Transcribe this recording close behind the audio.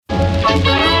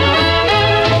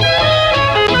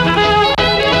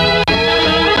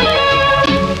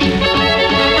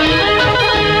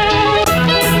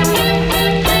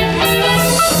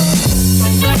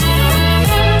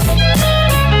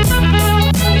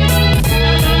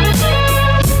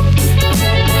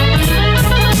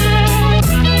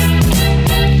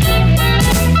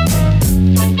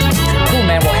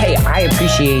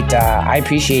I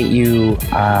appreciate you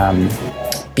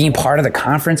being part of the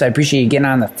conference. I appreciate you getting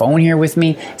on the phone here with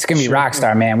me. It's gonna be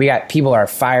rockstar, man. We got people are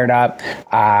fired up.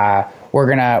 We're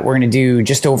gonna do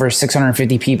just over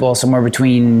 650 people, somewhere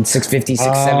between 650,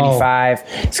 675.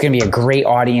 It's gonna be a great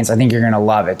audience. I think you're gonna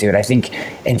love it, dude. I think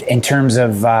in terms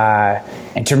of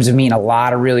meeting a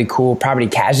lot of really cool property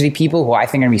casualty people who I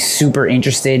think are gonna be super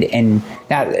interested in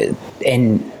that.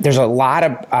 And there's a lot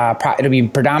of it'll be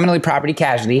predominantly property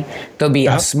casualty. There'll be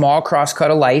a small cross-cut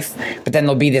of life, but then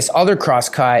there'll be this other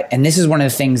cross-cut, and this is one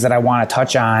of the things that I want to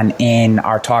touch on in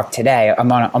our talk today,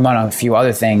 among a few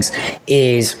other things,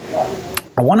 is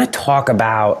I want to talk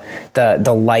about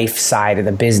the life side of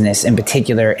the business in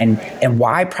particular, and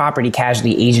why property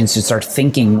casualty agents should start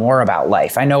thinking more about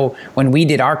life. I know when we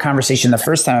did our conversation the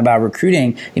first time about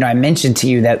recruiting, I mentioned to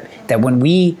you that when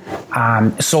we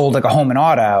sold like a home and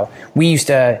auto, we used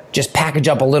to just package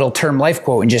up a little term life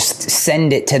quote and just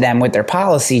send it to them with their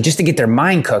policy just to get their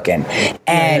mind cooking.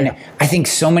 And I think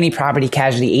so many property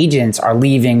casualty agents are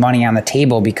leaving money on the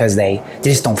table because they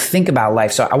just don't think about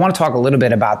life. So I want to talk a little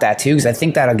bit about that too, because I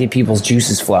think that'll get people's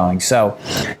juices flowing. So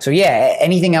yeah,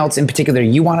 anything else in particular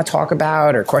you want to talk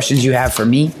about or questions you have for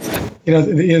me?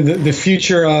 The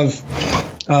future of,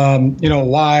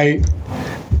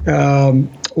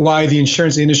 why the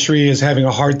insurance industry is having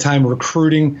a hard time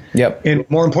recruiting and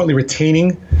more importantly,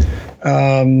 retaining,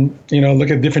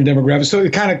 look at different demographics. So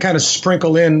it kind of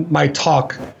sprinkle in my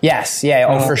talk. Yes. Yeah.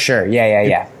 Oh, for sure.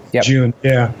 Yeah. Yep. June.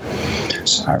 Yeah.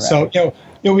 Right. So,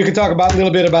 we could talk about a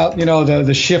little bit about,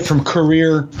 the shift from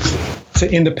career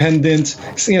to independent.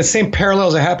 Same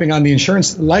parallels are happening on the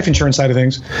life insurance side of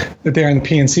things that they are on the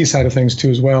PNC side of things too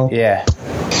as well. Yeah.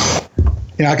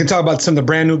 I can talk about some of the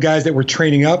brand new guys that we're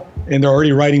training up, and they're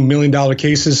already writing $1 million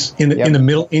cases in the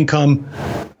middle income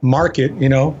market.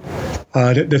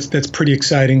 That's pretty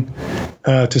exciting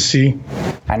to see.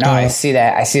 I know. I see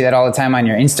that. I see that all the time on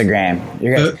your Instagram.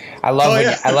 I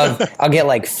love. I'll get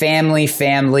like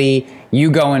family. You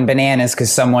going bananas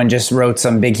because someone just wrote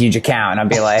some big huge account, and I'll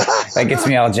be like, that gets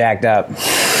me all jacked up.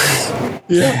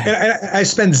 Yeah, and I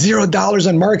spend $0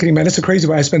 on marketing, man. That's a crazy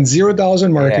one. I spend $0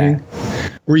 on marketing.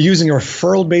 Yeah. We're using a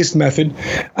referral-based method.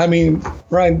 I mean,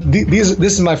 Ryan, this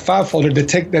is my file folder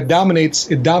that dominates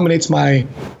my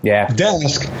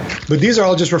desk, but these are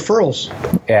all just referrals.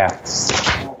 Yeah.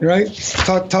 Right?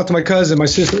 Talk to my cousin, my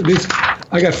sister.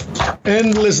 I got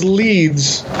endless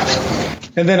leads.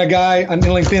 And then a guy on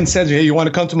LinkedIn says, "Hey, you want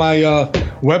to come to my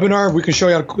webinar? We can show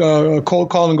you how to cold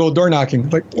call and go door knocking."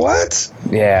 Like, what?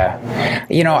 Yeah.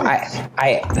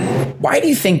 Why do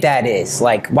you think that is?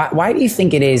 Like, why do you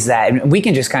think it is that? And we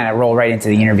can just kind of roll right into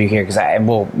the interview here because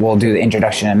we'll do the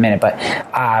introduction in a minute. But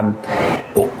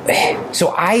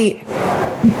so I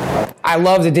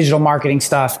love the digital marketing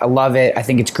stuff. I love it. I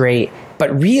think it's great.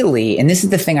 But really, and this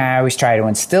is the thing I always try to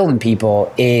instill in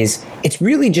people, is it's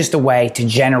really just a way to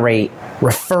generate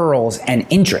referrals and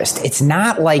interest. It's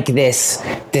not like this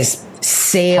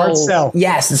sale. Hard sell.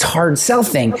 Yes, this hard sell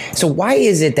thing. So why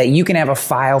is it that you can have a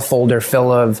file folder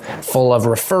full of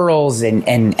referrals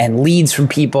and leads from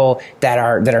people that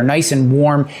are nice and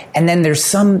warm, and then there's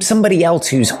somebody else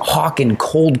who's hawking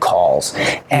cold calls?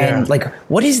 And like,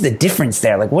 what is the difference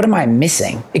there? Like, what am I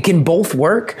missing? It can both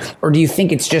work, or do you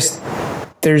think it's just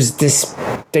there's this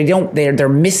they're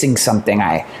missing something?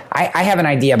 I have an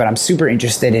idea, but I'm super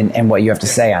interested in what you have to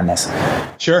say on this.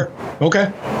 Sure.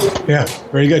 Okay. Yeah.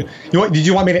 Very good. Did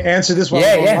you want me to answer this one?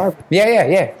 Yeah.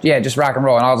 Just rock and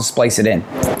roll, and I'll just splice it in.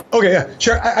 Okay. Yeah.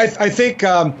 Sure. I think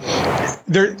no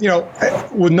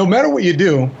matter what you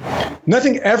do,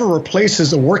 nothing ever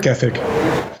replaces a work ethic.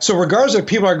 So regardless if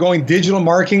people are going digital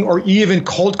marketing or even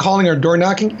cold calling or door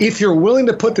knocking, if you're willing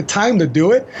to put the time to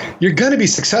do it, you're going to be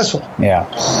successful. Yeah.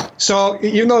 So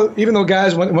even though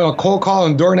guys want to cold call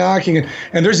and door knocking,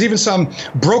 and there's even some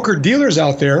broker dealers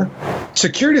out there,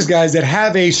 securities guys that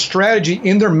have a strategy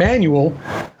in their manual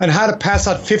on how to pass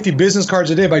out 50 business cards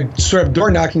a day by sort of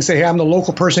door knocking, say, hey, I'm the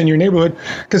local person in your neighborhood.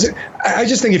 Because I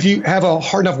just think if you have a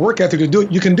hard enough work ethic to do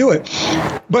it, you can do it.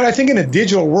 But I think in a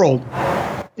digital world,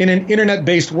 in an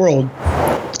internet-based world,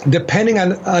 depending on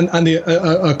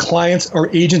the clients or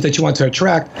agent that you want to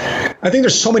attract, I think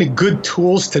there's so many good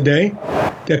tools today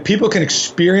that people can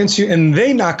experience you, and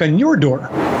they knock on your door.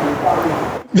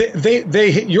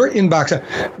 They hit your inbox.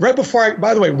 Right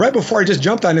before I just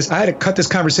jumped on this, I had to cut this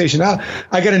conversation out.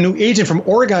 I got a new agent from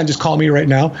Oregon just called me right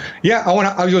now. Yeah, I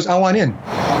want in.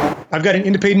 I've got an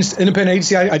independent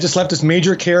agency. I just left this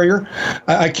major carrier.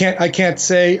 I can't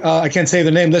say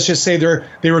the name. Let's just say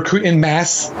they recruit in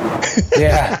mass.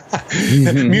 Yeah.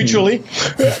 Mutually,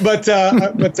 but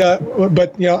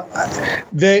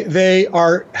they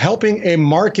are helping a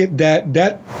market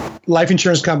that life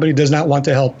insurance company does not want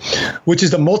to help, which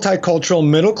is the multicultural,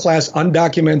 middle-class,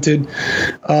 undocumented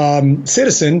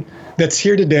citizen that's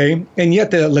here today. And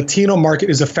yet the Latino market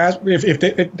is if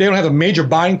they don't have a major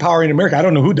buying power in America, I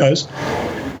don't know who does.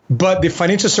 But the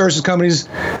financial services companies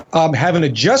haven't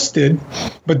adjusted.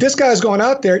 But this guy is going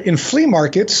out there in flea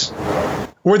markets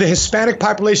where the Hispanic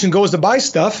population goes to buy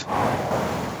stuff,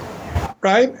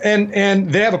 right?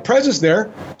 And they have a presence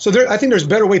there. So I think there's a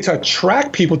better way to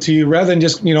attract people to you rather than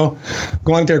just,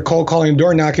 going out there cold calling and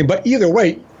door knocking. But either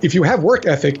way, if you have work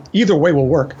ethic, either way will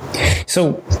work.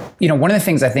 So, one of the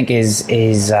things I think is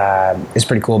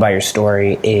pretty cool about your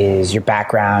story is your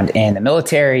background in the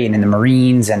military and in the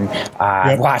Marines. And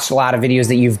I've watched a lot of videos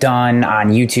that you've done on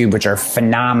YouTube, which are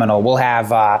phenomenal. We'll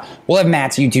have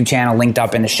Matt's YouTube channel linked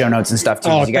up in the show notes and stuff too.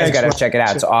 Oh, you guys got to check it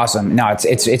out. It's awesome. No,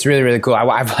 it's really, really cool.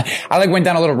 I went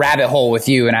down a little rabbit hole with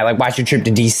you, and I watched your trip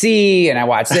to DC, and I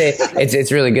watched it.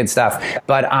 It's really good stuff.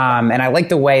 But and I like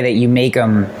the way that you make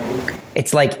them.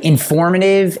 It's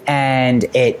informative, and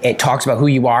it talks about who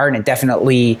you are, and it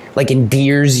definitely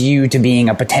endears you to being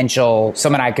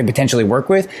someone I could potentially work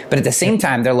with. But at the same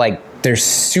time, they're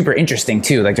super interesting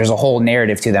too. There's a whole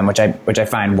narrative to them, which I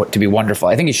find to be wonderful.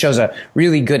 I think it shows a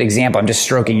really good example. I'm just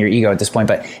stroking your ego at this point,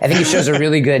 but I think it shows a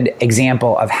really good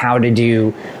example of how to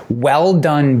do well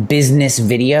done business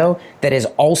video that is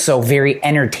also very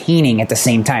entertaining at the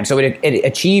same time. So it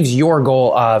achieves your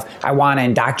goal of, I want to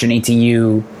indoctrinate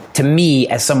to me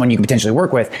as someone you could potentially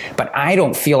work with, but I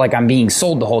don't feel like I'm being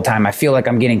sold the whole time. I feel like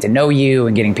I'm getting to know you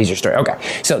and getting a piece of your story. Okay.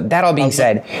 So that all being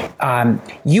said,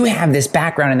 you have this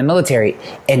background in the military,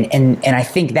 and I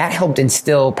think that helped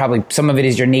instill, probably some of it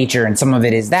is your nature and some of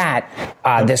it is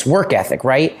this work ethic,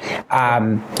 right?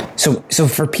 So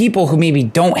for people who maybe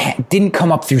didn't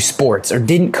come up through sports or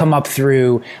didn't come up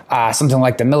through something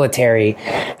like the military,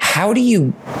 how do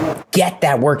you get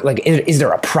that work? Is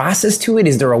there a process to it?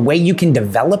 Is there a way you can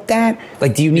develop that?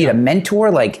 Do you need a mentor?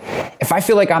 If I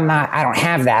feel like I don't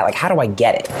have that, how do I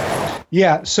get it?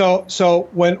 Yeah. So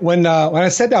when I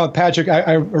sat down with Patrick,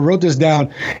 I wrote this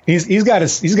down. He's got a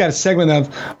segment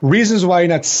of reasons why you're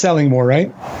not selling more,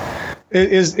 right?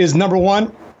 Is number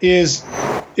one is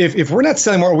if we're not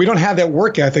selling more, or we don't have that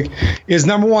work ethic, is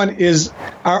number one is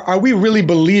are we really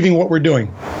believing what we're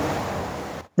doing?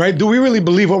 Right? Do we really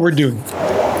believe what we're doing?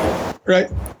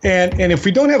 Right? And if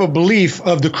we don't have a belief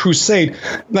of the crusade,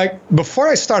 before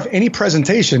I start any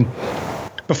presentation,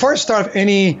 before I start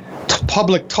any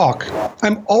public talk,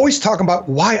 I'm always talking about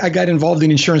why I got involved in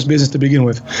the insurance business to begin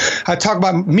with. I talk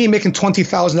about me making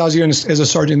 $20,000 a year as a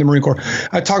sergeant in the Marine Corps.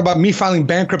 I talk about me filing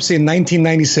bankruptcy in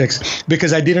 1996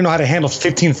 because I didn't know how to handle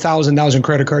 $15,000 in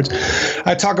credit cards.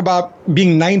 I talk about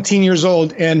being 19 years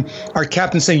old and our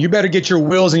captain saying, you better get your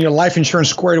wills and your life insurance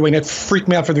squared away. And that freaked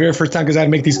me out for the very first time because I had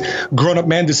to make these grown-up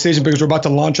man decisions because we're about to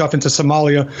launch off into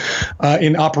Somalia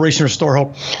in Operation Restore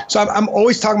Hope. So I'm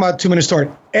always talking about a 2-minute story.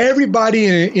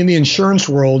 Everybody in the insurance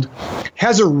world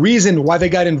has a reason why they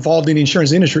got involved in the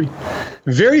insurance industry.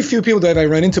 Very few people that I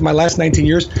run into in my last 19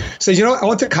 years say, I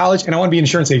went to college and I want to be an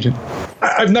insurance agent.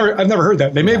 I've never heard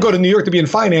that. They may go to New York to be in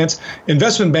finance,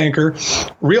 investment banker,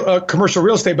 commercial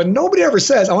real estate, but nobody ever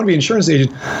says, I want to be an insurance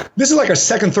agent. This is our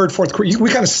second, third, fourth career. We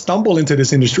kind of stumble into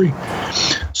this industry.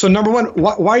 So number one,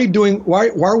 why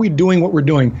are we doing what we're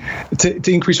doing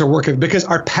to increase our work ethic? Because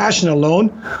our passion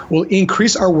alone will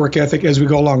increase our work ethic as we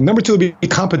go along. Number two would be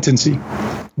competency.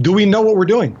 Do we know what we're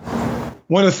doing?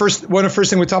 One of the first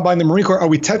things we talk about in the Marine Corps, are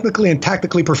we technically and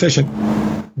tactically proficient?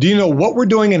 Do you know what we're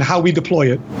doing and how we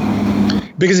deploy it?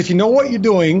 Because if you know what you're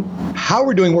doing, how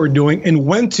we're doing what we're doing, and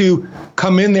when to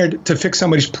come in there to fix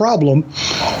somebody's problem,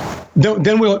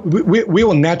 then we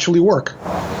will naturally work.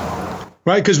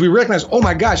 Right? Because we recognize, oh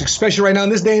my gosh, especially right now in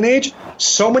this day and age,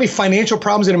 so many financial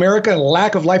problems in America and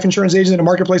lack of life insurance agents in the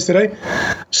marketplace today.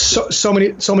 So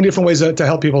many different ways to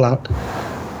help people out.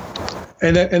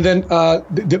 And then by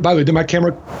the way, did my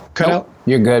camera cut out?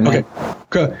 You're good, man. Okay,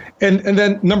 good. And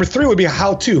then number three would be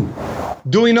how to.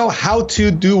 Do we know how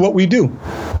to do what we do?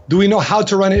 Do we know how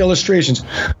to run illustrations?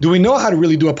 Do we know how to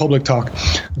really do a public talk?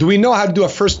 Do we know how to do a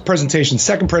first presentation,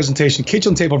 second presentation,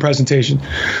 kitchen table presentation?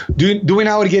 Do we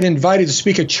know how to get invited to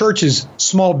speak at churches,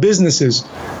 small businesses?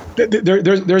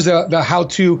 There's the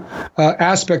how-to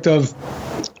aspect of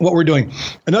what we're doing.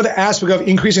 Another aspect of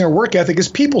increasing our work ethic is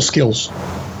people skills.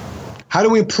 How do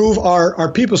we improve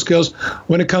our people skills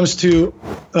when it comes to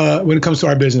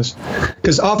our business?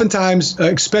 Because oftentimes,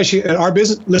 especially in our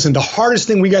business, listen, the hardest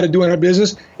thing we got to do in our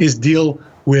business is deal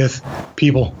with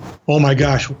people. Oh my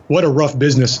gosh, what a rough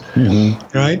business,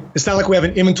 right? It's not like we have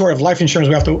an inventory of life insurance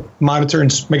we have to monitor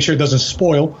and make sure it doesn't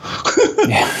spoil.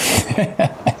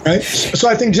 Right. So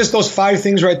I think just those 5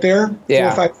 things right there, 4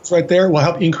 or 5 things right there will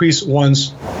help increase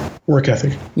one's work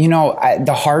ethic.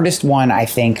 The hardest one, I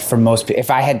think, for most people,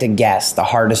 if I had to guess, the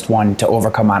hardest one to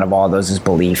overcome out of all those is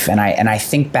belief. And I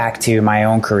think back to my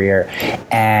own career,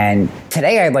 and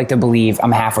today I'd like to believe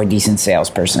I'm a halfway decent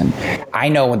salesperson. I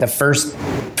know the first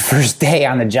day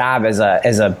on the job as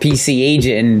a PC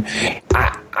agent, and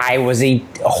I was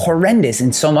horrendous,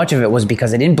 and so much of it was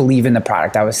because I didn't believe in the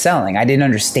product I was selling. I didn't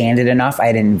understand it enough. I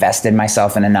hadn't invested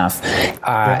myself in enough,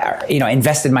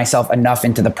 invested myself enough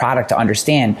into the product to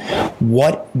understand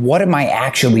what am I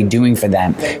actually doing for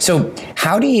them. So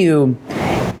how do you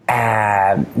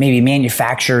maybe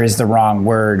manufacture is the wrong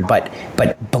word, but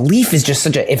belief is just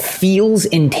it feels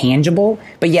intangible,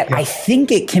 but yet I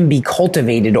think it can be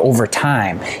cultivated over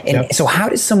time. And so how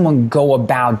does someone go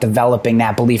about developing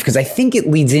that belief? Because I think it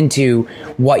leads into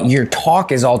what your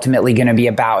talk is ultimately going to be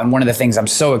about. And one of the things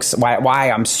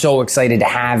why I'm so excited to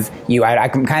have you,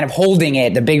 I'm kind of holding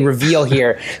it, the big reveal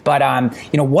here, but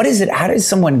what is it? How does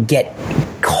someone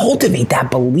cultivate that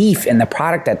belief in the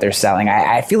product that they're selling?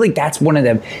 I feel like that's one of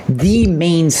the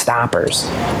main stoppers.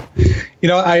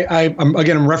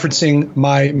 I'm referencing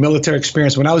my military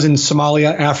experience when I was in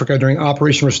Somalia, Africa during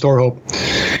Operation Restore Hope.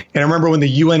 And I remember when the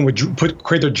UN would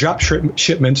create their drop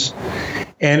shipments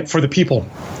and for the people.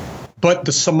 But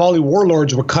the Somali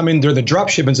warlords would come in during the drop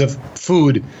shipments of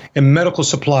food and medical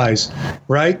supplies,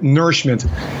 right? Nourishment.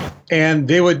 And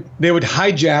they would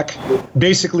hijack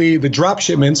basically the drop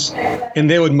shipments, and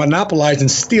they would monopolize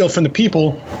and steal from the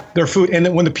people their food. And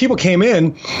then when the people came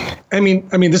in, I mean,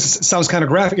 this sounds kind of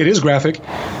graphic. It is graphic.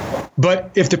 But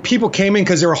if the people came in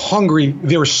because they were hungry,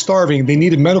 they were starving, they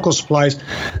needed medical supplies,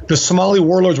 the Somali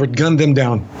warlords would gun them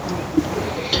down.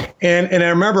 And I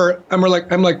remember I'm a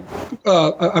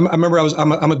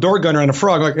door gunner on a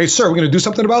frog. Like, hey, sir, we're going to do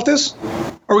something about this?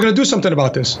 Are we going to do something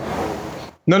about this?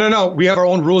 No. We have our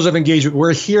own rules of engagement.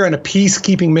 We're here on a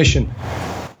peacekeeping mission.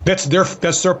 That's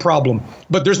their problem.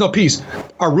 But there's no peace.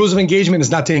 Our rules of engagement is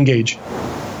not to engage.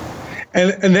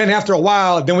 And then after a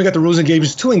while, then we got the rules of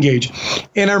engagement to engage.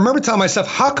 And I remember telling myself,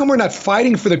 how come we're not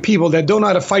fighting for the people that don't know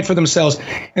how to fight for themselves,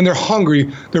 and they're hungry,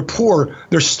 they're poor,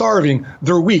 they're starving,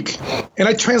 they're weak? And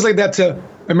I translate that to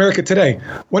America today.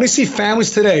 When I see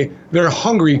families today, they're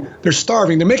hungry, they're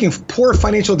starving, they're making poor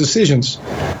financial decisions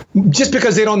just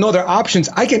because they don't know their options,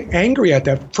 I get angry at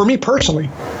that, for me personally.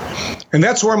 And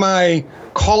that's where my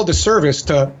call to service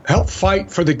to help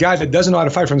fight for the guy that doesn't know how to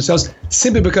fight for themselves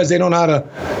simply because they don't know how to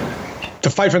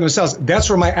fight for themselves. That's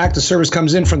where my act of service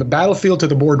comes in, from the battlefield to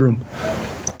the boardroom.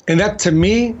 And that, to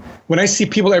me, when I see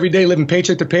people every day living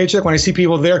paycheck to paycheck, when I see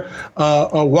people there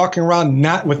walking around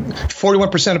not with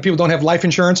 41% of people don't have life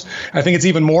insurance, I think it's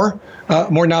even more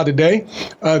now today.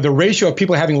 The ratio of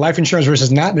people having life insurance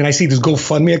versus not, and I see these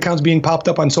GoFundMe accounts being popped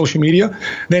up on social media,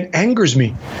 that angers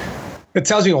me. It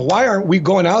tells me, why aren't we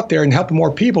going out there and helping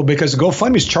more people? Because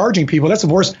GoFundMe is charging people. That's the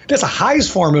worst. That's the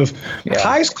highest form of,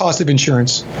 highest cost of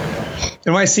insurance.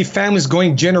 And when I see families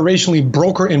going generationally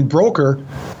broker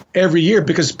every year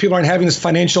because people aren't having this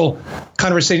financial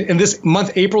conversation, and this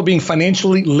month, April, being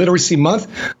financially literacy month,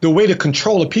 the way to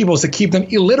control the people is to keep them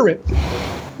illiterate.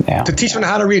 Yeah. To teach them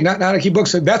how to read, not how to keep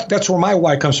books. That's where my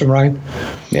why comes from, Ryan.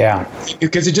 Yeah.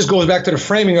 Because it just goes back to the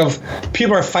framing of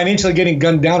people are financially getting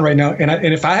gunned down right now.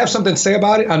 And if I have something to say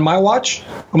about it on my watch,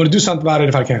 I'm going to do something about it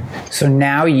if I can. So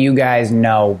now you guys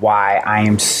know why I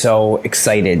am so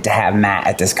excited to have Matt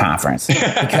at this conference.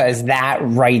 Because that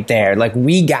right there, like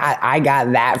I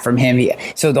got that from him.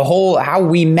 So the whole, how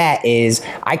we met is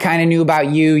I kind of knew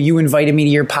about you. You invited me to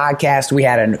your podcast. We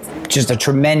had just a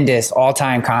tremendous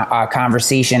all-time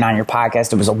conversation on your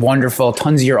podcast. It was a wonderful.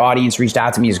 Tons of your audience reached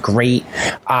out to me. It's great.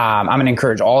 I'm going to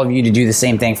encourage all of you to do the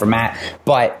same thing for Matt.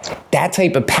 But that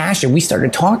type of passion, we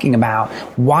started talking about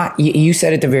why, you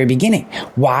said at the very beginning,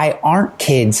 why aren't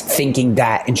kids thinking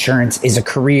that insurance is a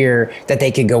career that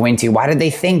they could go into? Why do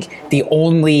they think the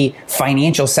only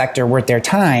financial sector worth their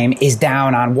time is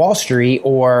down on Wall Street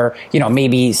or,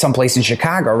 maybe someplace in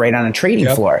Chicago, right on a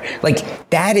trading floor? Like,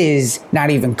 that is not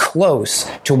even close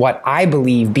to what I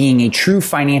believe being a true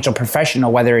financial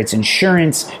professional, whether it's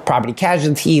insurance, property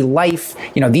casualty, life,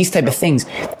 these type of things.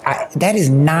 That is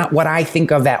not what I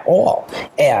think of at all.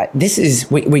 This is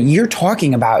what you're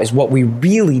talking about is what we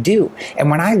really do. And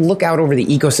when I look out over the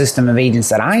ecosystem of agents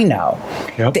that I know,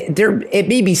 it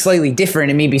may be slightly different.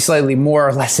 It may be slightly more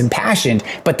or less impassioned,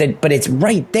 but it's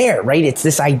right there, right? It's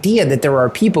this idea that there are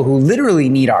people who literally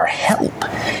need our help.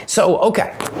 So,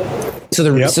 okay. So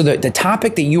the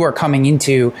topic that you are coming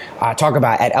into talk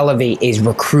about at Elevate is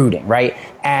recruiting, right?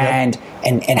 And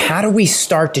how do we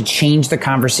start to change the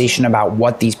conversation about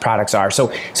what these products are?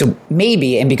 So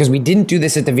maybe, and because we didn't do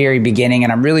this at the very beginning,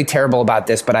 and I'm really terrible about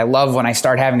this, but I love when I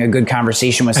start having a good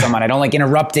conversation with someone, I don't like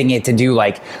interrupting it to do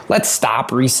like, let's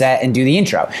stop, reset, and do the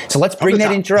intro. So let's bring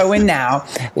that intro in now.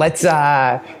 Let's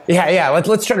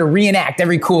let's try to reenact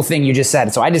every cool thing you just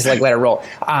said. So I just like let it roll.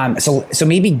 So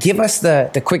maybe give us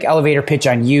the quick elevator pitch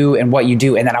on you and what you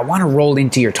do, and then I want to roll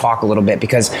into your talk a little bit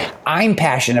because I'm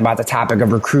passionate about the topic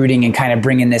of recruiting and kind of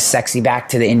bringing this sexy back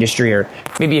to the industry, or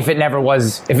maybe if it never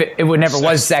was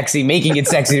sexy, making it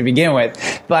sexy to begin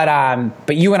with. But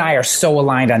you and I are so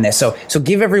aligned on this. So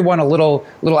give everyone a little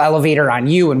elevator on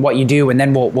you and what you do, and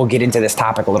then we'll get into this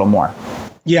topic a little more.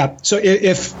 Yeah. So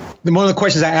if one of the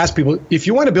questions I ask people, if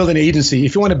you want to build an agency,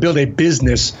 if you want to build a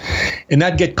business and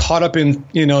not get caught up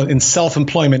in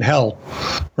self-employment hell,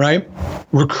 right?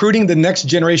 Recruiting the next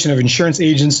generation of insurance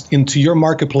agents into your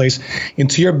marketplace,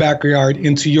 into your backyard,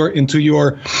 into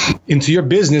your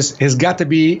business has got to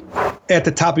be at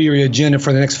the top of your agenda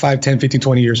for the next 5, 10, 15,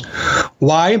 20 years.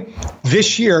 Why?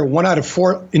 This year, 1 out of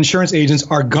 4 insurance agents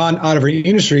are gone out of our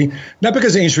industry, not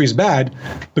because the industry is bad,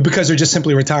 but because they're just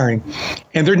simply retiring.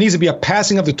 And there needs to be a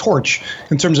passing of the torch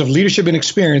in terms of leadership and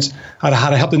experience, how to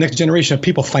help the next generation of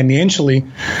people financially,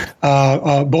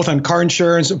 both on car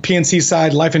insurance, P&C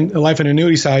side, life and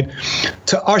annuity side,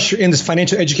 to usher in this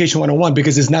financial education 101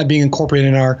 because it's not being incorporated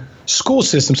in our school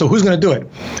system. So who's going to do it?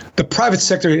 The private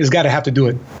sector has got to have to do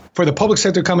it. For the public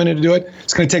sector coming in to do it,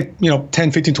 it's going to take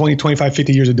 10, 15, 20, 25,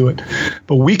 50 years to do it.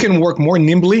 But we can work more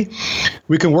nimbly.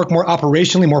 We can work more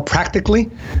operationally, more practically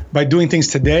by doing things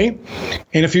today.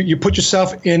 And if you put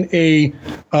yourself in a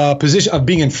position of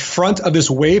being in front of this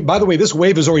wave, by the way, this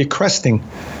wave is already cresting.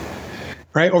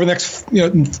 Right, over the next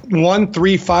 1,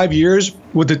 3, 5 years,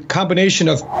 with the combination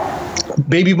of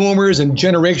baby boomers and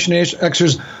Generation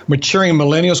Xers maturing, and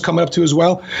millennials coming up too as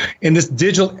well, and this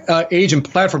digital age and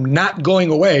platform not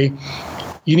going away,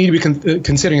 you need to be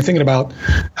considering and thinking about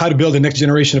how to build the next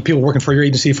generation of people working for your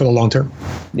agency for the long term.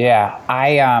 Yeah,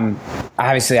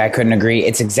 I couldn't agree.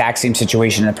 It's exact same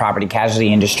situation in the property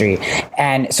casualty industry.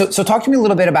 And so talk to me a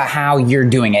little bit about how you're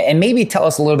doing it, and maybe tell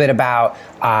us a little bit about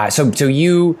so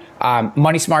you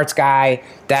Money Smarts guy.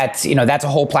 That's a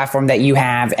whole platform that you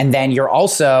have, and then you're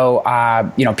also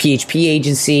PHP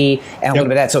agency and a little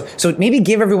bit of that. So maybe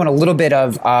give everyone a little bit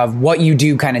of what you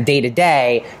do kind of day to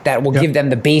day that will give them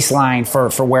the baseline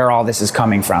for where all this is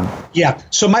coming from. Yeah.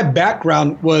 So my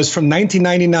background was from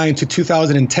 1999 to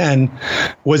 2010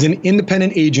 was an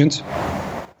independent agent.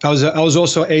 I was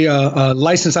also a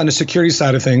licensed on the security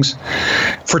side of things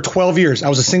for 12 years. I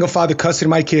was a single father, custody of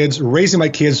my kids, raising my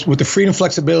kids with the freedom,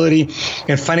 flexibility,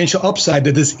 and financial upside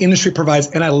that this industry provides,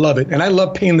 and I love it. And I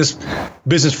love paying this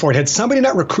business for it. Had somebody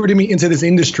not recruited me into this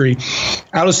industry,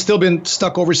 I would have still been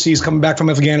stuck overseas, coming back from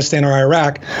Afghanistan or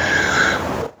Iraq,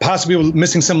 possibly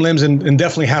missing some limbs and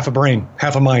definitely half a brain,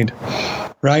 half a mind.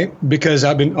 Right? Because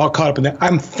I've been all caught up in that.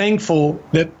 I'm thankful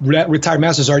that Retired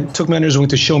Master Sergeant took me under his wing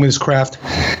to show me this craft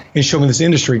and show me this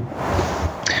industry.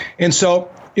 And so,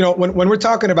 when we're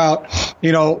talking about,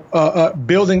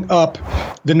 building up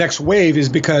the next wave is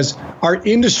because our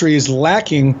industry is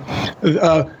lacking.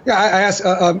 I ask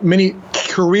many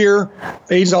career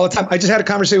agents all the time. I just had a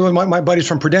conversation with my buddies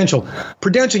from Prudential.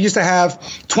 Prudential used to have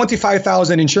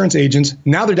 25,000 insurance agents.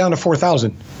 Now they're down to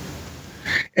 4,000.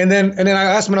 And then I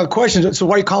asked him another question. So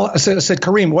why you call? I said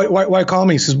Kareem, why call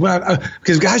me? He says, well,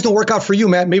 because guys don't work out for you,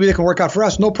 Matt. Maybe they can work out for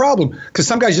us. No problem. Because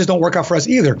some guys just don't work out for us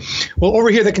either. Well, over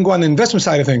here they can go on the investment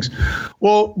side of things.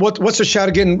 Well, what's the shot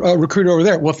of getting recruited over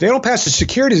there? Well, if they don't pass the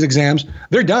securities exams,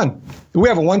 they're done. We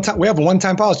have a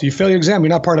one-time policy. You fail your exam, you're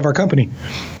not part of our company.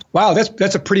 Wow,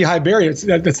 that's a pretty high barrier.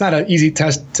 That's not an easy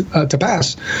test to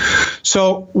pass.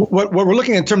 So what we're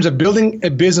looking at in terms of building a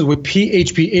business with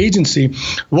PHP agency,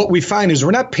 what we find is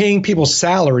we're not paying people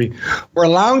salary. We're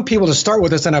allowing people to start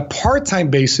with us on a part-time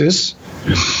basis,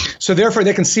 so therefore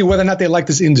they can see whether or not they like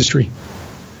this industry.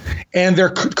 And their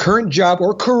current job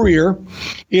or career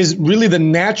is really the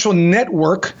natural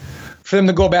network for them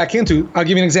to go back into. I'll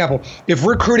give you an example. If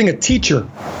we're recruiting a teacher,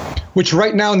 which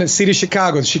right now in the city of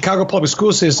Chicago, the Chicago public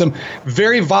school system,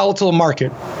 very volatile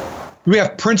market. We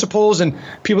have principals and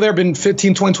people there have been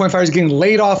 15, 20, 25 years getting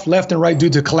laid off left and right due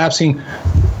to collapsing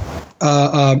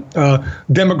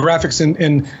demographics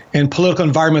and political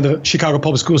environment of the Chicago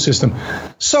public school system.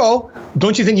 So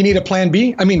don't you think you need a plan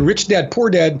B? I mean, Rich Dad, Poor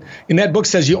Dad in that book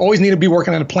says you always need to be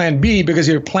working on a plan B because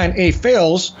if your plan A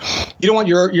fails, you don't want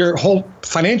your whole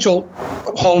financial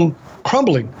home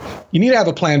crumbling. You need to have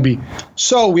a plan B.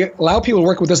 So we allow people to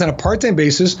work with us on a part-time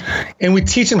basis, and we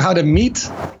teach them how to meet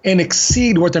and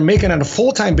exceed what they're making on a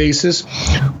full-time basis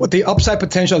with the upside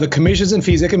potential of the commissions and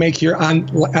fees they can make here on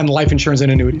life insurance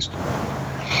and annuities.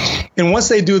 And once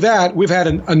they do that, we've had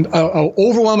an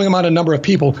overwhelming number of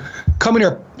people come in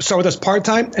here, start with us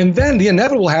part-time, and then the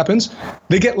inevitable happens,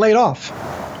 they get laid off.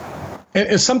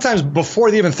 And sometimes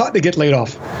before they even thought they get laid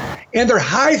off. And they're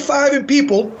high-fiving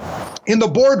people in the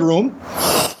boardroom,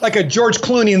 like a George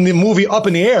Clooney in the movie Up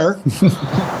in the Air,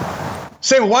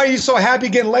 saying, why are you so happy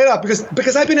getting laid off?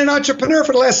 Because I've been an entrepreneur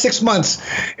for the last 6 months,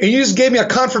 and you just gave me a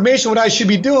confirmation what I should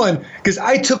be doing because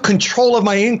I took control of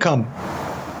my income.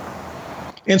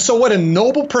 And so what a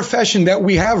noble profession that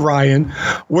we have, Ryan,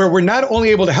 where we're not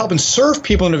only able to help and serve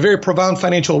people in a very profound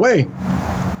financial way,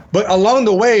 but along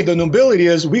the way, the nobility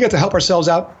is we get to help ourselves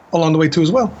out along the way too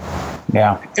as well.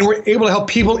 Yeah. And we're able to help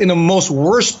people in the most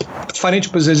worst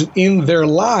financial position in their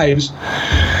lives.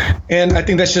 And I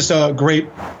think that's just a great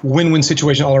win-win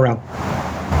situation all around.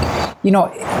 You know,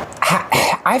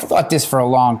 I've thought this for a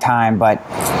long time, but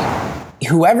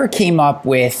whoever came up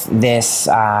with this,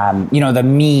 the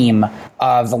meme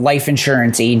of the life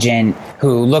insurance agent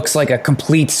who looks like a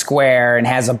complete square and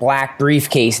has a black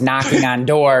briefcase knocking on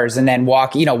doors and then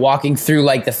walking through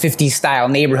like the 50s style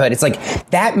neighborhood. It's like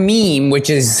that meme,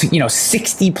 which is,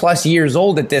 60 plus years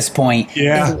old at this point,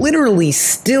 is literally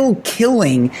still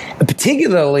killing,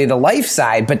 particularly the life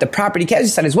side, but the property casualty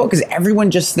side as well, because everyone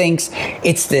just thinks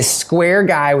it's this square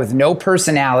guy with no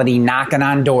personality knocking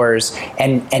on doors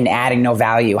and adding no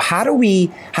value. How do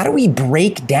we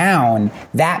break down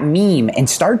that meme and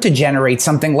start to generate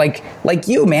something like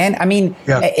you, man? I mean,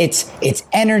 it's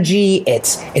energy.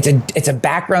 It's a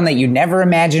background that you never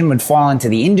imagined would fall into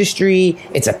the industry.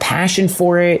 It's a passion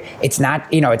for it. It's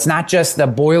not just the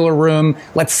boiler room.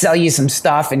 Let's sell you some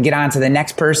stuff and get on to the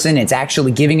next person. It's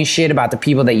actually giving a shit about the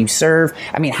people that you serve.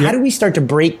 I mean, how do we start to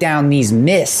break down these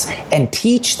myths and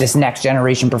teach this next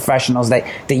generation professionals that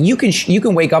you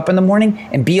can wake up in the morning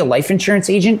and be a life insurance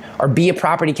agent or be a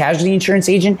property casualty insurance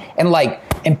agent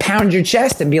and pound your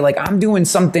chest and be like, I'm doing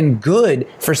something good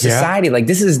for society. Like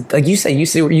this is, like you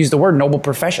use the word noble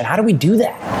profession. How do we do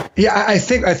that? Yeah, I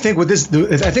think with this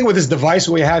device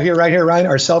we have here, right here, Ryan,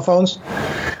 our cell phones,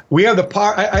 we have the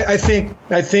power. I think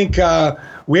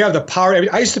we have the power.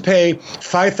 I used to pay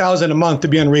 $5,000 a month to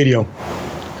be on radio.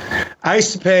 I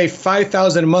used to pay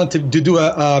 $5,000 a month to do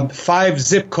a 5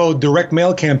 zip code direct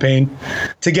mail campaign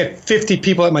to get 50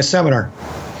 people at my seminar.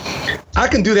 I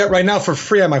can do that right now for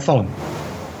free on my phone.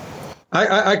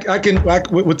 I can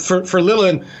for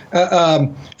little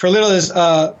is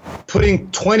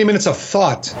putting 20 minutes of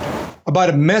thought about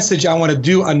a message I want to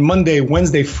do on Monday,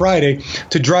 Wednesday, Friday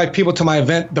to drive people to my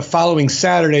event the following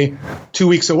Saturday, 2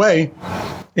 weeks away,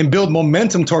 and build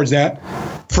momentum towards that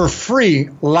for free,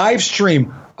 live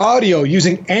stream, audio,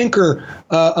 using Anchor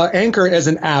as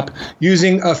an app,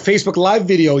 using a Facebook Live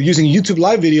video, using YouTube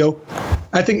Live video.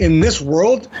 I think in this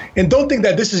world, and don't think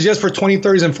that this is just for 20,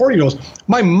 30s, and 40-year-olds.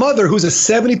 My mother, who's a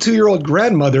 72-year-old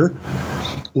grandmother,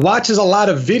 watches a lot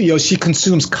of videos. She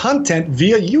consumes content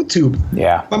via YouTube.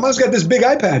 Yeah. My mom's got this big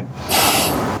iPad.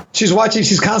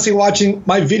 She's constantly watching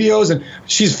my videos, and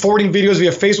she's forwarding videos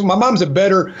via Facebook. My mom's a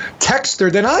better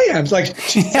texter than I am. It's like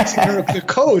she's texting her the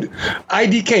code,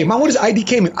 IDK. Mom, what does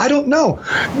IDK mean? I don't know.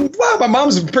 Wow, my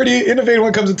mom's pretty innovative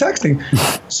when it comes to texting.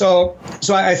 So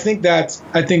I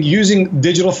think using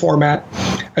digital format,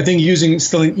 I think using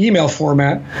still an email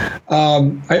format.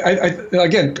 I'm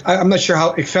not sure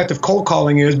how effective cold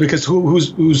calling is, because who's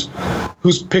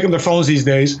picking up their phones these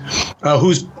days?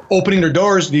 Who's opening their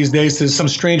doors these days to some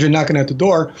stranger knocking at the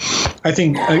door? I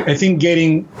think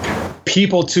getting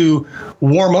people to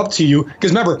warm up to you,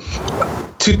 because remember,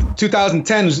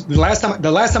 2010 was the last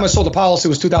time I sold a policy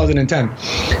was 2010.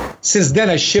 Since then,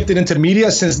 I shifted into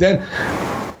media. Since then,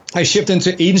 I shifted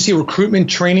into agency recruitment,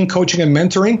 training, coaching, and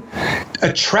mentoring,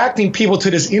 attracting people to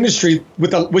this industry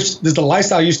which is the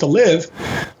lifestyle I used to live,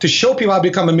 to show people how to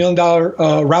become $1 million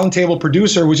roundtable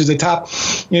producer, which is the top.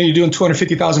 You're doing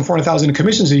 $250,000, $400,000 in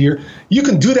commissions a year. You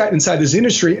can do that inside this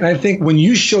industry, and I think when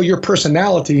you show your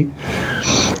personality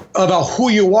about who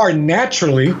you are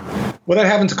naturally, without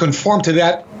having to conform to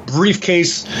that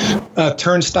briefcase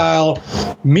turnstile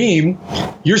meme,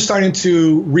 you're starting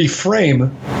to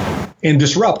reframe and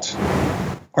disrupt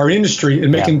our industry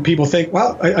and making people think,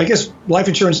 well, I guess life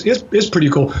insurance is pretty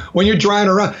cool. When you're driving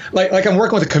around, like I'm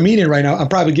working with a comedian right now. I'm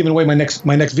probably giving away my next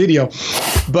video,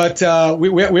 but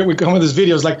we come with these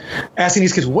videos like asking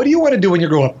these kids, what do you want to do when you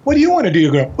grow up? What do you want to do when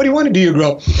you grow up? What do you want to do when you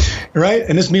grow up? Right?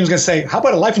 And this meme's gonna say, how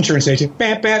about a life insurance agent?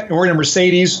 Bam, bam, and we're in a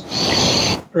Mercedes,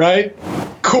 right?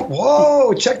 Cool.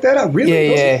 Whoa, check that out.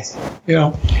 Really?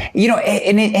 Yeah.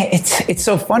 And it's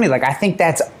so funny. Like, I think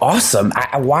that's awesome.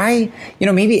 Why,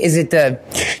 maybe is it the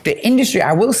industry?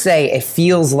 I will say it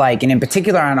feels like, and in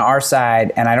particular on our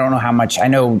side, and I don't know how much, I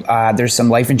know there's some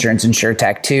life insurance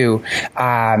insurtech too.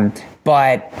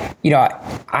 But,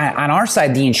 on our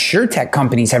side, the insurtech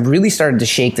companies have really started to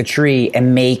shake the tree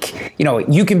and make,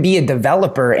 you can be a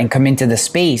developer and come into the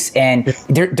space. And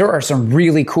there are some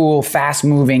really cool, fast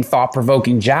moving, thought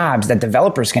provoking jobs that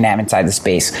developers can have inside the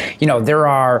space. There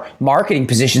are marketing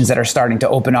positions that are starting to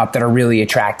open up that are really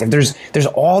attractive. There's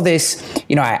all this,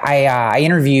 I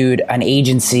interviewed an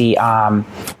agency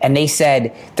and they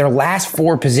said their last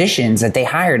 4 positions that they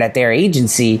hired at their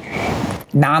agency,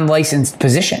 non-licensed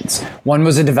positions. 1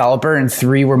 was a developer and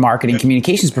 3 were marketing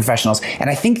communications professionals. And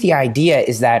I think the idea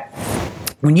is that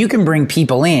when you can bring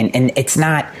people in and it's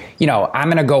not, I'm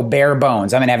going to go bare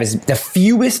bones. I'm going to have the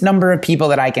fewest number of people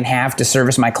that I can have to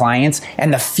service my clients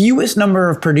and the fewest number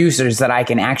of producers that I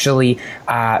can actually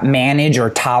manage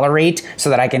or tolerate so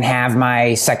that I can have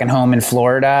my second home in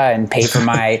Florida and pay for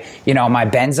my, my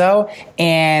benzo.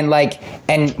 And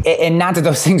and not that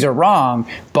those things are wrong,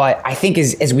 but I think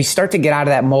as we start to get out of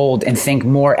that mold and think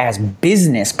more as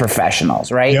business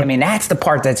professionals, right? Yep. I mean, that's the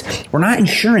part we're not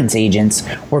insurance agents.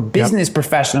 We're business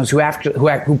professionals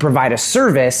who provide a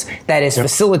service that is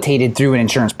facilitated through an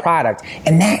insurance product.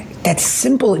 And that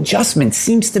simple adjustment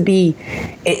seems to be,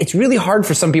 it's really hard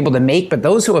for some people to make, but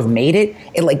those who have made it,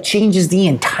 it changes the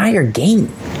entire game.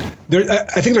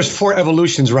 I think there's 4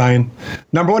 evolutions, Ryan.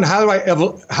 Number 1, how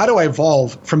do I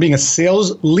evolve from being a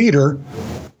sales leader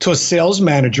to a sales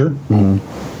manager? Mm-hmm.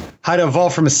 How to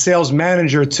evolve from a sales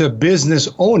manager to a business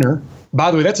owner?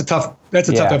 By the way, that's a tough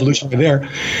evolution right there.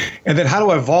 And then how do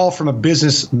I evolve from a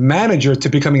business manager to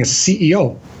becoming a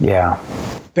CEO? Yeah.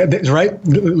 That's right.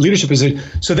 Leadership is it.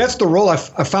 So that's the role I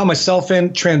found myself in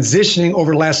transitioning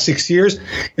over the last 6 years,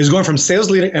 is going from sales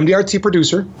leader, MDRT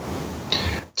producer,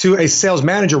 to a sales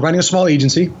manager running a small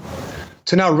agency,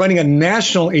 to now running a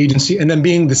national agency, and then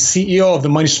being the CEO of the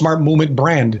Money Smart Movement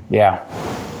brand. Yeah.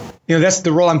 That's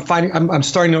the role I'm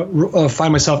starting to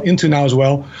find myself into now as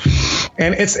well.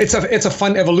 And it's a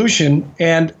fun evolution.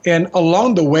 And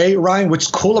along the way, Ryan, what's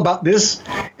cool about this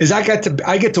is I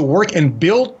get to work and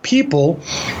build people.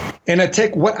 And I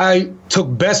take what I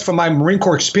took best from my Marine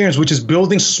Corps experience, which is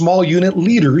building small unit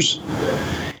leaders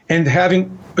and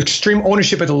having extreme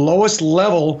ownership at the lowest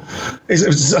level.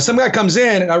 Some guy comes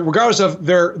in, regardless of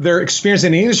their experience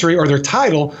in the industry or their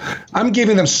title, I'm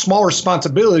giving them small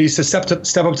responsibilities to step up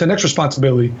to the next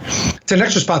responsibility.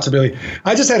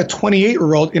 I just had a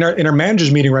 28-year-old in our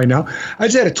managers meeting right now. I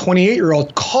just had a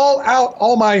 28-year-old call out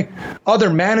all my other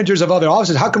managers of other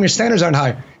offices. How come your standards aren't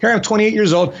high? Here I am, 28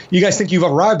 years old. You guys think you've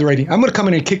arrived already? I'm going to come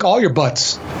in and kick all your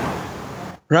butts.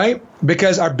 Right?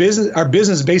 Because our business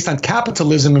is based on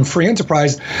capitalism and free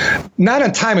enterprise, not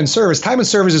on time and service. Time and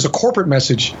service is a corporate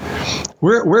message.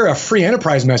 We're a free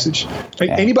enterprise message. Like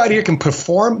anybody here can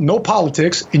perform, no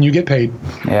politics, and you get paid.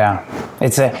 Yeah,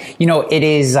 it's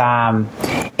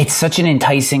such an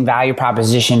enticing value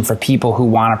proposition for people who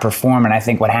want to perform. And I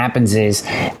think what happens is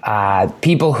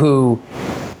people who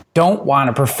don't want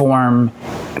to perform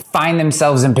find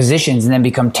themselves in positions and then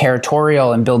become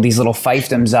territorial and build these little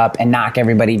fiefdoms up and knock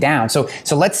everybody down. So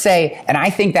let's say, and I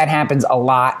think that happens a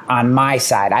lot on my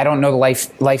side. I don't know the life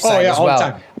side as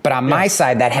well. But on my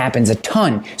side, that happens a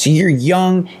ton. So you're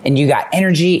young and you got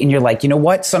energy and you're like, you know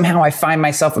what? Somehow I find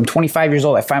myself, I'm 25 years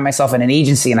old. I find myself in an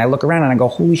agency and I look around and I go,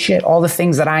 holy shit, all the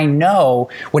things that I know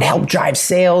would help drive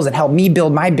sales and help me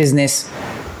build my business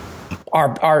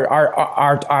are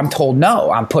I'm told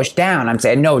no, I'm pushed down. I'm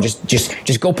saying no,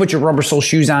 just go put your rubber sole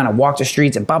shoes on and walk the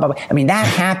streets and blah, blah, blah. I mean, that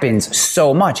happens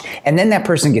so much. And then that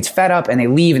person gets fed up and they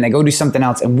leave and they go do something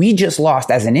else. And we just lost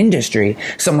as an industry,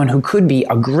 someone who could be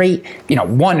a great,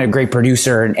 a great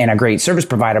producer and a great service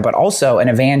provider, but also an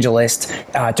evangelist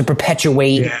to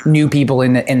perpetuate new people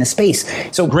in the space.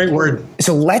 So great word.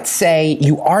 So let's say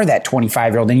you are that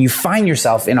 25-year-old and you find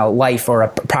yourself in a life or a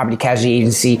property casualty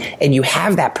agency and you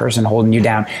have that person holding you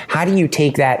down. How do you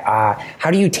take that?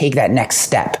 How do you take that next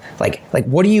step? Like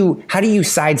how do you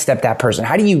sidestep that person?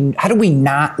 How do we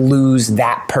not lose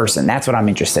that person? That's what I'm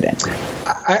interested in.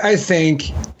 I think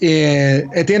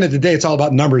at the end of the day, it's all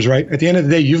about numbers, right? At the end of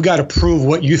the day, you've got to prove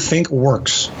what you think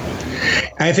works.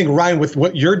 And I think, Ryan, with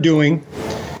what you're doing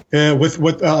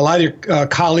with a lot of your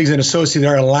colleagues and associates that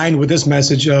are aligned with this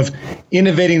message of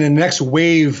innovating the next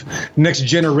wave, next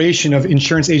generation of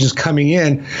insurance agents coming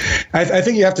in. I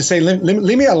think you have to say, let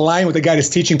me align with the guy that's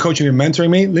teaching, coaching, and mentoring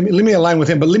me. Let me align with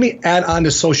him, but let me add on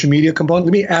this social media component.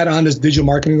 Let me add on this digital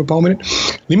marketing component.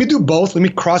 Let me do both. Let me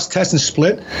cross test and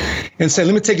split and say,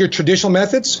 let me take your traditional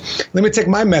methods. Let me take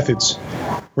my methods,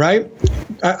 right?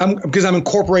 Because I'm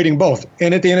incorporating both.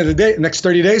 And at the end of the day, the next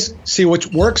 30 days, see what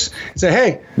works. Say,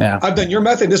 hey, I've done your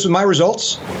method. This was my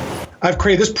results. I've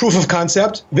created this proof of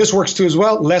concept. This works too as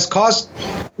well. Less cost,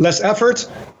 less effort,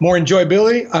 more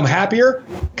enjoyability. I'm happier.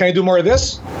 Can I do more of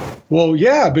this? Well,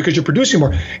 yeah, because you're producing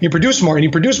more. You produce more and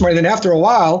you produce more. And then after a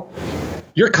while,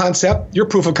 your concept, your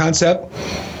proof of concept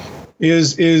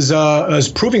is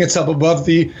proving itself above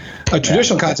the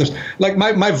traditional concepts. Like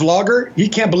my vlogger, he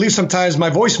can't believe sometimes my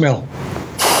voicemail.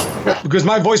 Because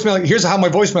my voicemail, here's how my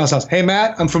voicemail sounds. Hey,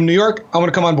 Matt, I'm from New York. I want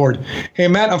to come on board. Hey,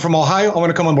 Matt, I'm from Ohio. I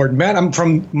want to come on board. Matt, I'm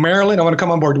from Maryland. I want to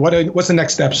come on board. What's the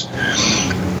next steps?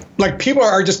 Like, people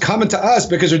are just coming to us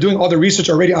because they're doing all the research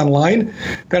already online.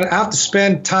 Then I have to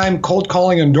spend time cold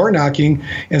calling and door knocking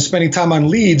and spending time on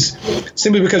leads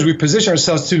simply because we position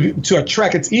ourselves to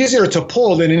attract. It's easier to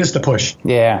pull than it is to push.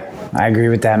 Yeah, I agree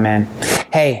with that, man.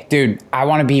 Hey, dude, I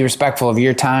want to be respectful of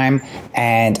your time,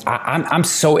 and I'm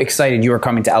so excited you are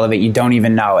coming to Elevate. You don't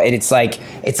even know. It's like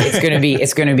it's gonna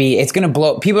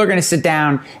blow. People are gonna sit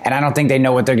down, and I don't think they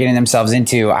know what they're getting themselves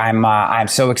into. I'm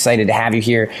so excited to have you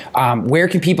here. Where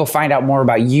can people find out more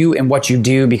about you and what you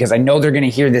do? Because I know they're gonna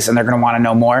hear this and they're gonna want to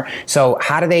know more. So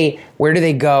where do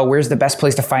they go? Where's the best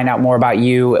place to find out more about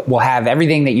you? We'll have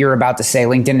everything that you're about to say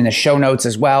linked in the show notes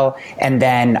as well. And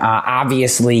then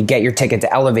obviously get your ticket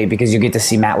to Elevate because you get to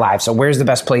see Matt live. So where's the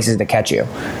best places to catch you?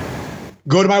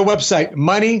 Go to my website,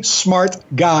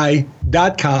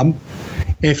 moneysmartguy.com.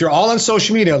 If you're all on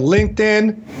social media,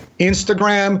 LinkedIn,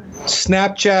 Instagram,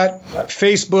 Snapchat,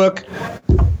 Facebook,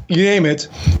 you name it,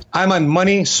 I'm on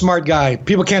Money Smart Guy.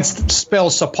 People can't spell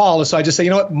Sapala, so I just say, you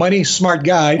know what, Money Smart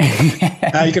Guy.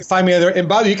 You can find me there. And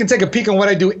by the way, you can take a peek on what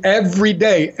I do every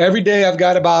day. Every day I've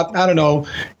got about,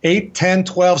 8, 10,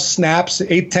 12 snaps,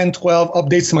 8, 10, 12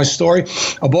 updates to my story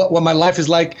about what my life is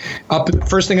like up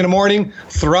first thing in the morning,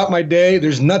 throughout my day.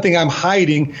 There's nothing I'm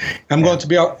hiding. I'm going to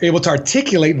be able to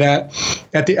articulate that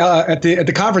at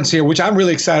the conference here, which I'm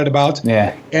really excited about.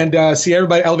 Yeah. And see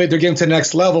everybody elevate their game to the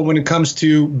next level when it comes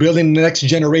to building the next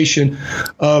generation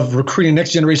of recruiting,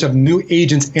 next generation of new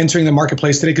agents entering the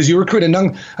marketplace today. Because you recruit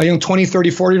a young 20,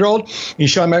 30, 40-year-old, and you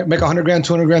show them make 100 grand,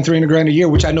 200 grand, 300 grand a year,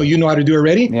 which I know you know how to do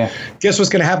already. Yeah. Guess what's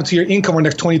going to happen to your income over the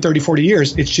next 20, 30, 40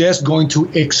 years? It's just going to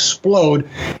explode.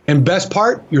 And best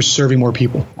part, you're serving more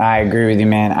people. I agree with you,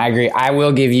 man. I agree. I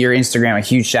will give your Instagram a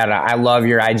huge shout out. I love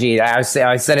your IG. I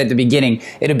said at the beginning,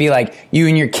 it'll be like you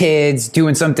and your kids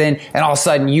doing something, and all of a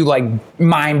sudden you like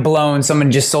mind blown.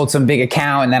 Someone just sold some big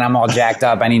account, and then I'm all jacked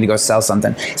up. I need to go sell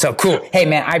something. So cool. Hey,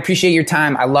 man, I appreciate your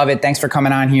time. I love it. Thanks for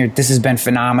coming on here. This has been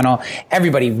phenomenal.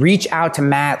 Everybody, reach out to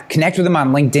Matt. Connect with him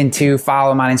on LinkedIn too.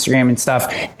 Follow him on Instagram and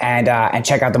stuff. And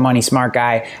check out the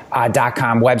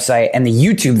moneysmartguy.com website and the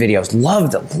YouTube videos.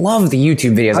 Love the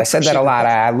YouTube videos. I said that a lot.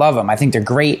 I love them. I think they're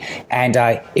great. And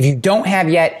if you don't have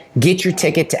yet, get your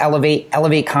ticket to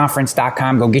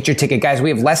elevateconference.com. Go get your ticket. Guys, we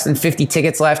have less than 50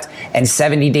 tickets left and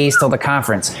 70 days till the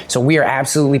conference. So we are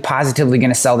absolutely positively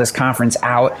going to sell this conference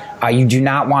out. You do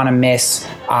not want to miss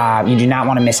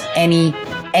any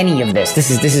of this.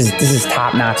 This is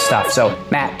top-notch stuff. So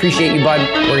Matt, appreciate you, bud.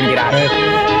 We're going to get out of here.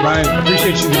 Ryan,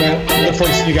 appreciate you, man. Look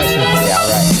forward to seeing you guys soon. Yeah, all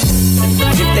right.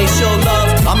 If they show love,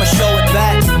 I'ma show it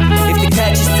back. If the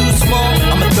catch is too small,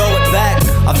 I'ma throw it back.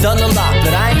 I've done a lot,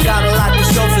 but I ain't got a lot to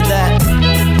show for that.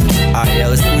 Alright, yeah,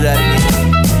 let's do that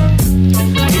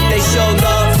again. If they show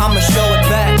love, I'ma show it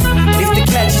back. If the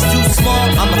catch is too small,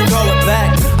 I'ma throw it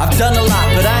back. I've done a lot,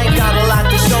 but I ain't got a lot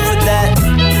to show for that.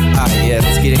 Alright, yeah,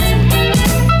 let's get into it.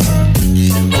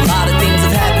 A lot of things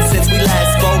have happened since we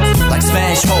last spoke. Like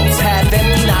smash hopes, half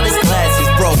empty, now this glass is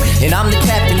broke. And I'm the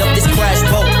captain of this crash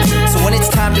boat. So when it's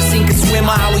time to sink and swim,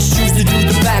 I always choose to do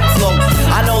the backflow.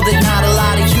 I know that not a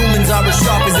lot of humans are as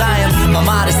sharp as I am. My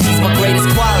modesty's my greatest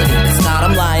quality, it's not,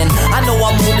 I'm lying. I know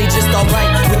I'm only just alright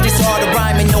with this art of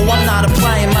rhyming. No, I'm not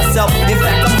applying myself, in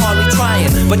fact I'm hardly trying.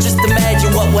 But just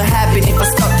imagine what would happen if I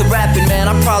stuck to rapping,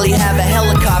 man. I'd probably have a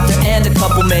helicopter and a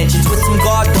couple mansions with some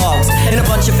guard dogs and a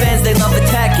bunch of fans they love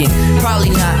attacking.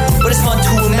 Probably not, but it's fun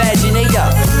to imagine. Hey yo,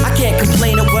 I can't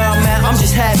complain at where I'm at, I'm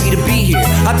just happy to be here.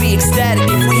 I'd be ecstatic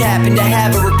if we happen to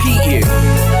have a repeat here.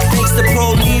 Thanks to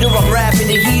Pro Leader, I'm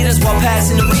rapping the heaters while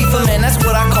passing the reefer, man, that's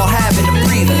what I call having a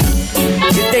breather.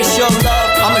 If they show love,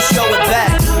 I'ma show it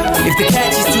back. If the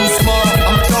catch is too small,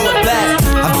 I'ma throw it back.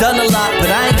 I've done a lot,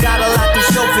 but I ain't got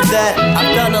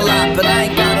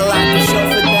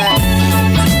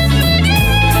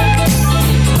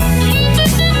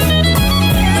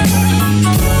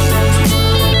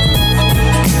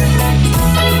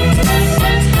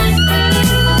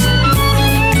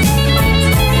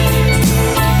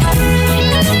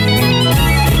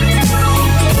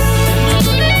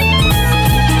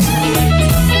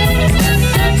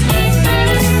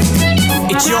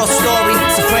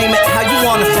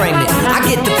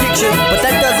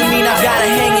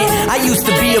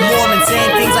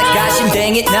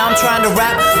dang it, now I'm trying to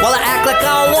rap while I act like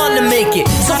I don't want to make it.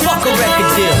 So fuck a record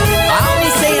deal. I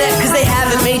only say that cause they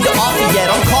haven't made the offer yet.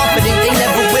 I'm confident they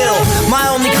never will. My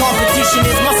only competition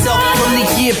is myself from the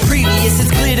year previous.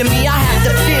 It's clear to me I